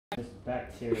It's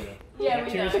bacteria. Yeah,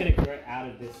 Bacteria's gonna grow out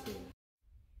of this thing.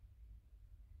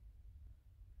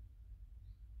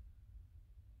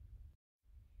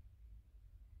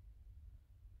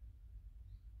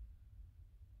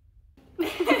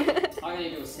 I'm gonna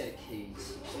do a set of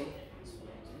keys. See?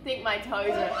 I think my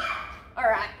toes are.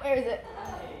 Alright, where is it?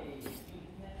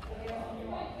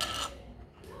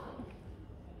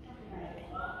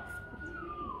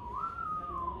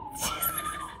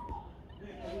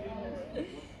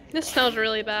 This smells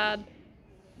really bad.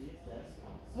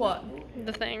 What?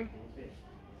 The thing.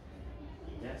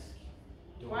 It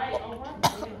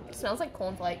smells like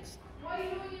cornflakes.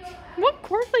 What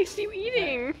cornflakes are you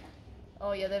eating?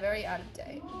 Oh yeah, they're very out of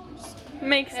date.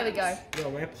 Makes There we sense. go. Yo,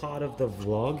 we're part of the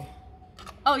vlog.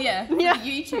 Oh yeah, Yeah.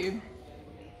 YouTube.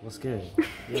 What's good?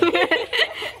 Now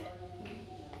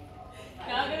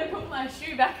I'm gonna put my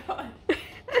shoe back on.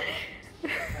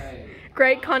 Okay.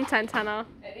 Great content, Hannah.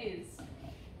 It is.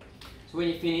 So when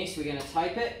you finish, we're gonna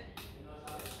tape it.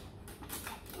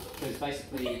 Because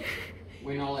basically,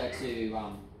 we're not allowed to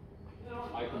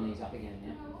open these up again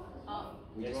now. Oh.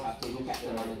 We just have to look at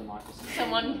them under the microscope.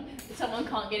 Someone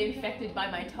can't get infected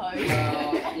by my toes.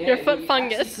 Yeah, Your foot we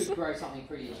fungus. actually could grow something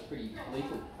pretty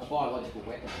lethal, a biological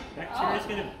weapon. Bacteria's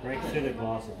gonna break through the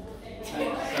glass.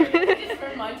 Just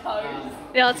from my toes.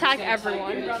 They'll attack You're gonna take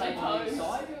everyone. your tape on the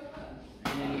side,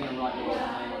 and then you're gonna write your name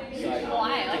on it. So,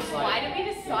 Why? Like, just why did we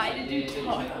decide to do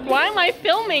toes? Why am I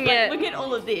filming Like, it? look at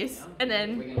all of this, and we're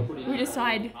then gonna put it we in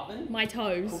decide the oven, my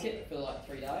toes. cook it for like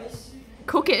 3 days.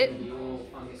 Cook it. It'll be all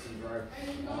fungus and growth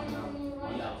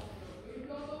on that.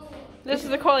 This is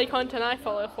the quality content I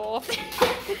follow for.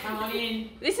 Come on in.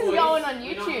 This is boys. going on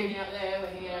We're not YouTube. hanging out there, we're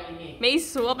hanging out in here. Me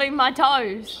swabbing my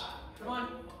toes. Come on.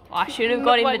 I should have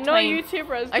got in What no between.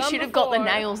 YouTuber has I done should have got the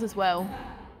before. nails as well.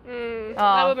 That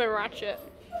Oh. would have been ratchet.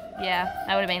 Yeah,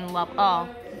 that would have been love. Oh,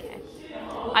 okay.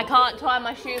 I can't tie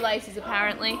my shoelaces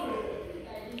apparently.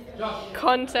 Josh,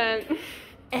 Content.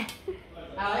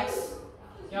 Alex,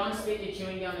 go and spit your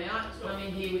chewing gum out. Come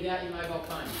in here without your mobile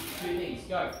phone. 2 things,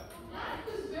 go.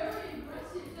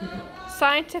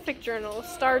 Scientific journal,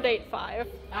 Stardate 5.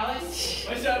 Alex?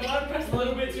 Wait, so I want to press a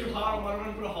little bit too hard, I want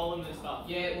to put a hole in this stuff.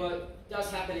 Yeah, well, it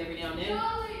does happen every now and then.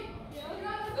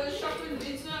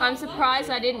 I'm surprised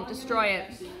I didn't destroy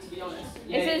it. To be honest.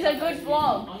 This is a good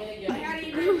vlog. I'm gonna get.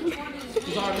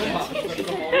 Because I remember.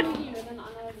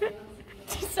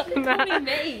 Stop calling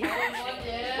me.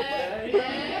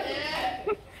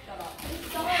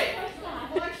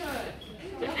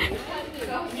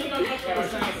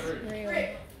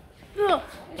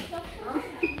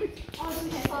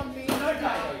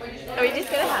 Are we just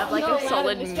gonna have like a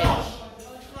solid minute?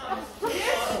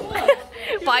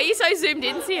 Why are you so zoomed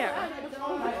in, Sierra?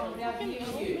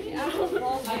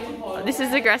 This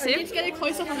is aggressive.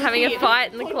 Having a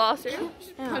fight in the classroom.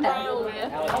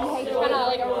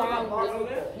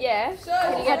 Yeah.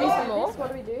 Can you get me some more? What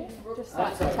do we do? Just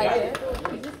like tape it.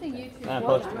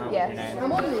 Yeah.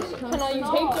 Can I? You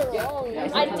taped it wrong.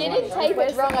 I didn't tape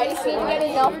it wrong. I just didn't get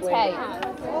enough tape.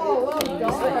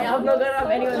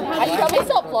 I should probably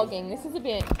stop vlogging. This is a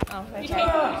bit. Oh, okay.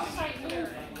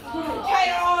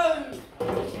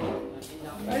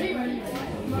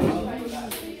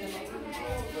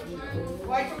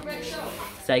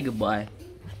 Say goodbye.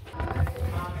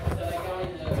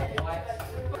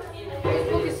 Whose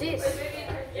book is this?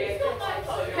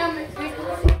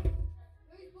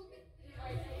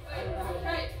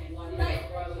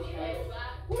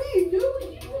 What are you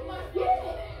doing?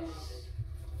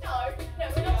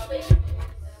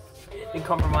 Been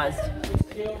compromised.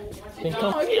 Been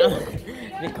compromised.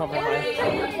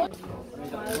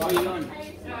 What are you doing?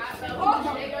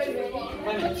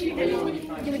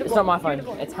 It's not my phone,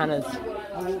 it's Hannah's.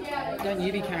 Don't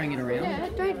you be carrying it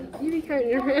around? Don't you be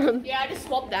carrying it around. Yeah, I just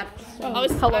swabbed that. I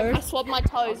swabbed my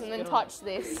toes and then touched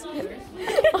this.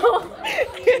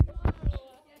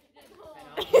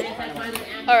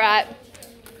 Alright,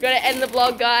 gotta end the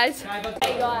vlog, guys.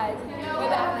 Hey guys, we're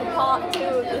back for part 2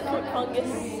 of the foot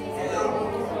fungus.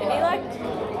 Any like?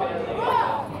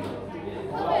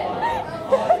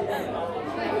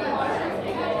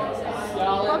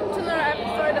 Welcome to another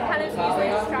episode of Hannah's Easily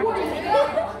Distracted.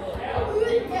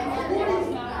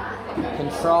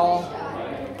 Control.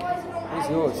 Who's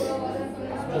yours?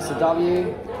 Mr.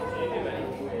 W.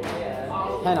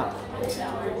 Hannah.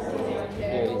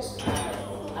 There it is.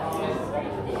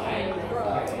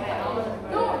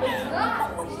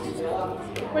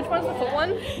 Which one's the foot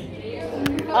one?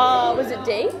 Was it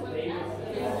D?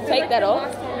 Take that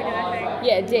off.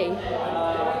 Yeah, D.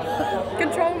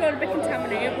 Control got a bit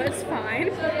contaminated, but it's fine.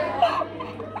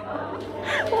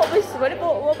 What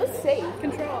was C?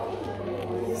 Control.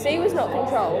 C was not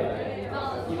control.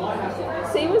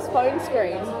 C was phone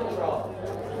screen.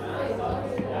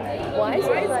 Why is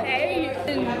it like...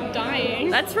 A dying?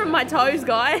 That's from my toes,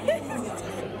 guys.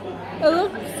 It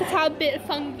looks a tad bit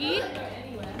funky.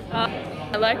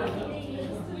 I like...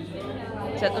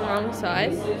 Is that the wrong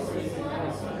side?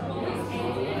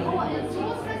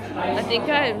 I think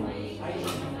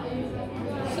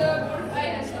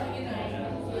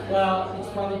Well, it's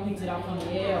probably picked it up from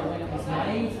the air or when it was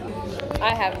made.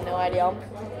 I have no idea.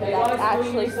 But that's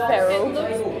actually feral. It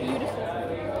looks beautiful.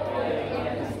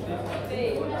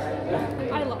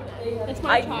 I love it. It's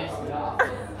my child.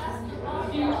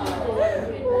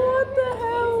 What the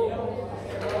hell?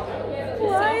 So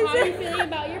Why how are you is it? feeling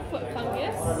about your foot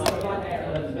fungus?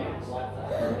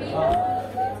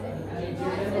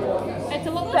 It's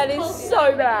a lot less That is colourful.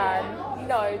 so bad.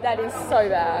 No, that is so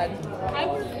bad. I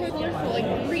would prefer colorful,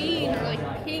 like green or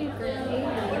like pink or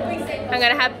I'm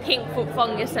gonna have pink foot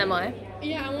fungus, am I?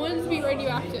 yeah, I want it to be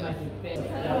radioactive.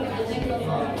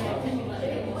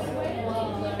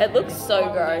 It looks so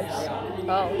gross.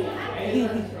 Oh.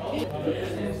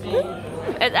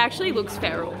 It actually looks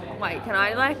feral. Wait, can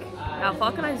I like, how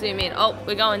far can I zoom in? Oh,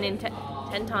 we're going in 10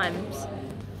 times.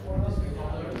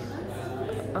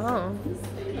 Oh.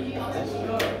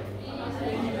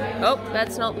 Oh,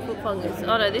 that's not the foot fungus.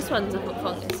 Oh no, this one's the foot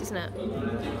fungus, isn't it?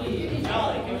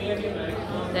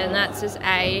 Then that's just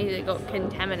A that got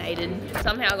contaminated.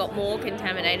 Somehow got more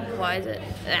contaminated. Why is it?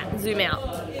 Ah, zoom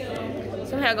out.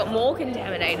 Somehow got more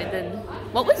contaminated than...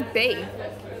 What was B? I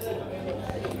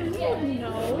don't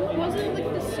know. Wasn't it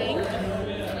like the sink?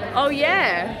 Oh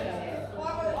yeah.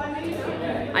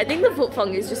 I think the foot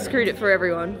fungus just screwed it for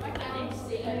everyone.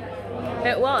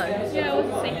 It was. Yeah, it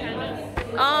was the sink kind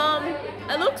of.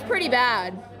 It looks pretty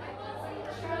bad.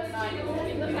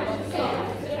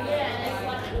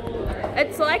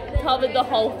 It's like covered the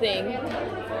whole thing.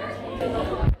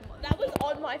 That was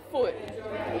on my foot.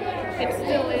 It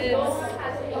still is.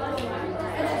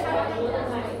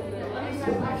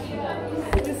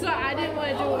 So I didn't want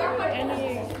to do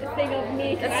anything of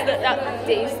me. That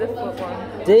D's the foot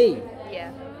one. D.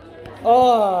 Yeah.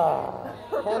 Oh,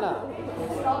 Hannah.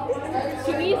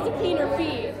 She needs to clean her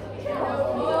feet.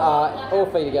 All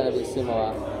feet are going to be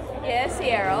similar. Yeah,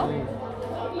 Sierra.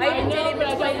 I even did it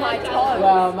between my toes.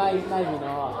 Well, maybe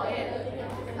not.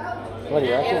 What do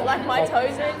you reckon? Yeah, like my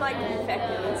toes are like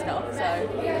infected and stuff, so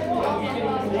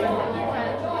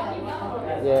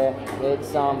Yeah, it's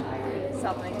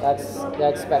something.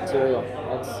 that's bacterial.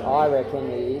 I reckon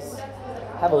it is.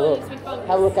 Have a look. Have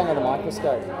a look under the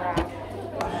microscope.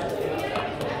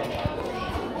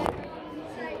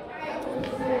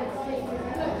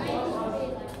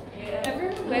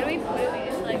 Where do we put it? We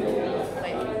just like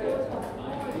wait.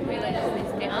 We like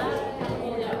this down.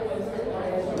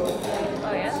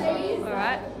 Oh yeah. All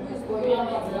right.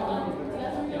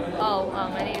 Oh,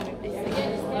 I need to move this thing.